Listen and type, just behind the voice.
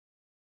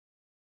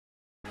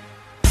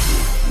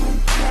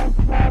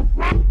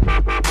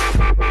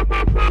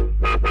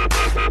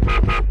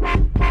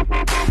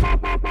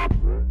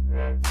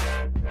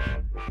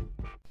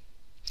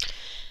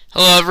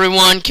Hello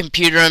everyone,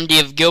 Computer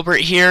MD of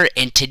Gilbert here,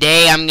 and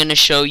today I'm going to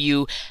show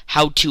you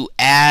how to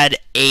add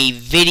a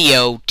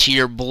video to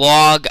your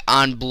blog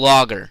on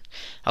Blogger.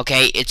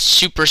 Okay, it's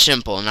super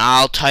simple, and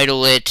I'll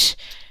title it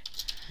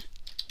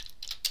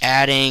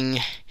Adding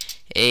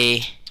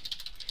a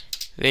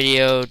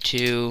Video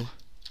to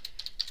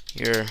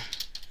Your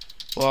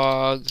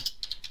Blog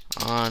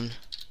on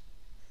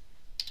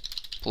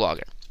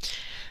Blogger.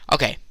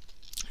 Okay,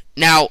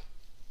 now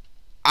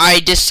I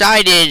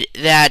decided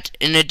that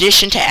in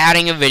addition to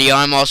adding a video,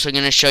 I'm also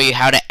going to show you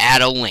how to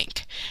add a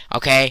link.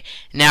 Okay,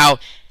 now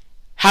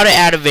how to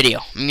add a video.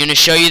 I'm going to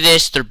show you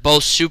this. They're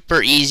both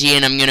super easy,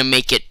 and I'm going to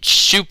make it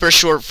super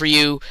short for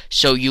you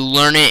so you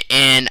learn it.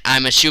 And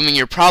I'm assuming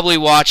you're probably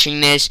watching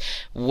this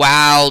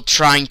while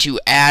trying to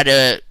add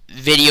a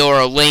video or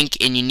a link,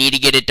 and you need to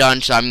get it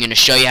done, so I'm going to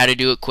show you how to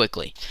do it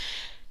quickly.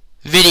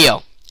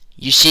 Video.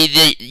 You see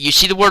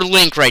the word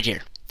link right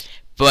here,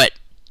 but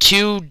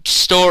two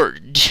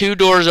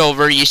doors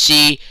over, you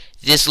see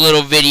this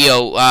little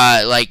video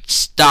like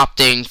stop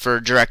thing for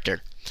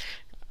director.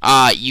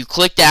 You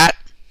click that,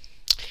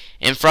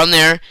 and from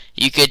there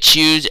you could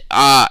choose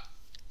an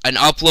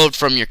upload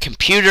from your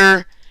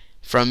computer,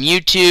 from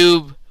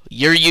YouTube,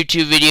 your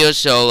YouTube videos.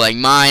 So like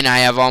mine, I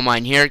have all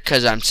mine here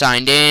because I'm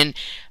signed in.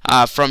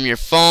 From your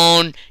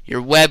phone,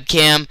 your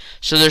webcam.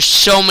 So there's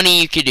so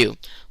many you could do.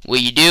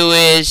 What you do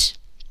is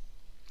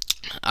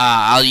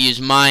I'll use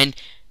mine.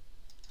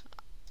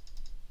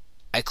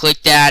 I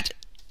click that,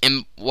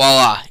 and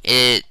voila,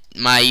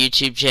 my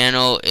YouTube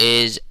channel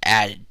is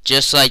added,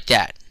 just like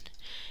that.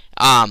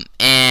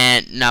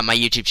 And not my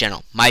YouTube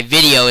channel, my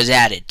video is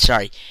added.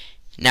 Sorry.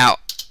 Now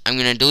I'm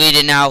gonna delete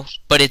it now,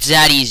 but it's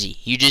that easy.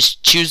 You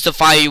just choose the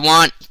file you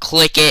want,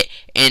 click it,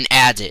 and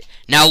adds it.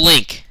 Now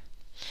link.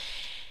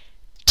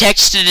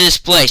 Text to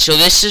display. So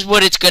this is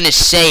what it's gonna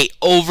say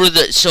over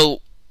the.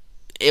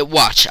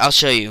 Watch. I'll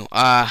show you.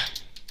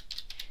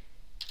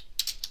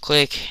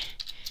 Click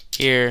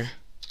here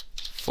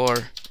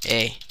for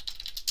a.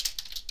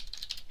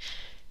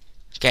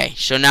 Okay,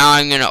 so now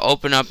I'm gonna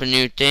open up a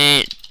new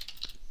thing.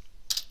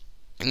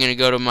 I'm gonna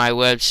go to my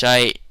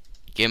website,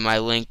 get my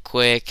link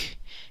quick,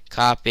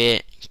 copy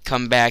it,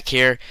 come back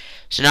here.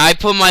 So now I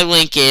put my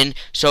link in,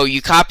 so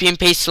you copy and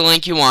paste the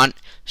link you want.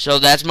 So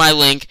that's my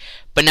link,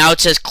 but now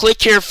it says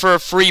click here for a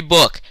free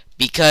book,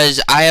 because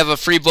I have a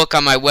free book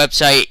on my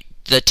website,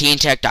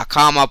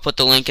 theteentech.com. I'll put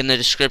the link in the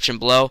description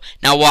below.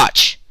 Now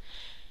watch.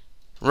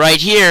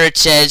 Right here it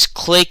says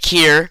click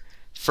here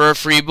for a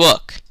free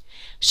book.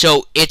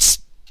 So it's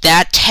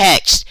that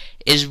text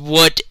is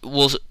what it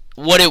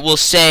will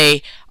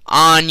say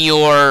on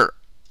your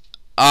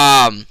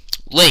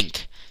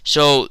link.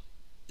 So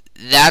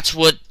that's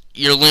what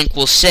your link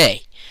will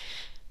say.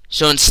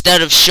 So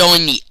instead of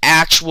showing the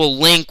actual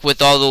link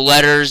with all the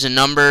letters and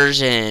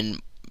numbers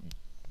and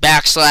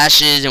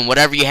backslashes and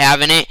whatever you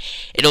have in it,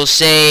 it'll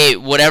say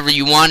whatever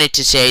you want it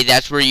to say.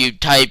 That's where you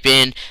type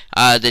in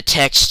the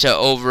text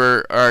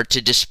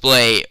to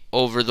display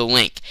over the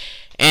link,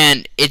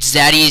 and it's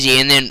that easy.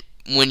 And then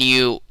when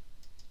you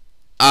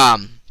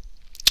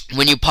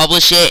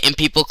publish it and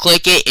people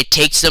click it, it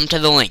takes them to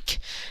the link.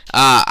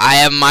 I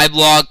have my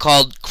blog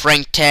called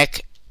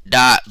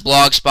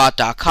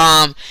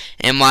crank-tech.blogspot.com,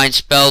 and mine's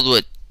spelled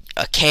with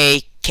a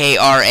K,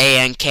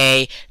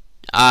 K-R-A-N-K,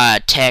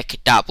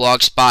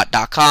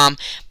 tech.blogspot.com,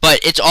 but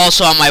it's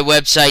also on my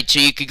website, so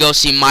you could go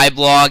see my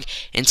blog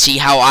and see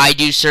how I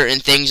do certain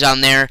things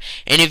on there.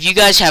 And if you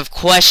guys have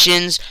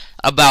questions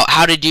about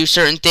how to do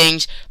certain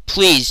things,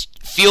 please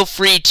feel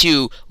free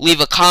to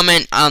leave a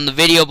comment on the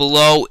video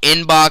below,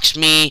 inbox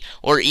me,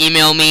 or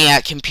email me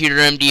at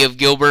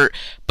computermdofgilbert.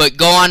 But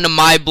go on to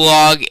my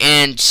blog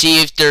and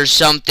see if there's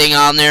something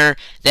on there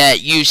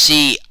that you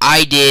see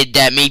I did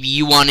that maybe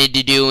you wanted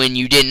to do and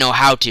you didn't know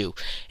how to.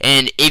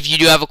 And if you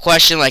do have a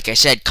question, like I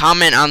said,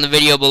 comment on the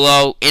video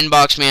below,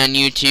 inbox me on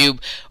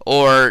YouTube,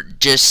 or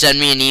just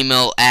send me an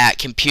email at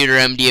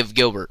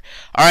computermdofgilbert.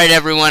 Alright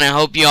everyone, I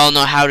hope you all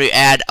know how to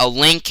add a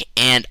link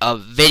and a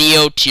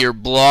video to your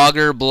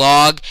Blogger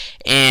blog,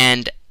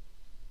 and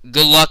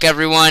good luck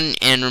everyone,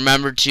 and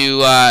remember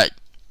to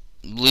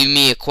leave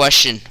me a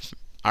question.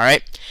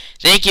 Alright,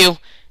 thank you,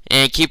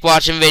 and keep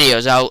watching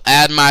videos. I'll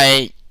add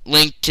my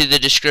link to the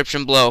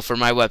description below for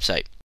my website.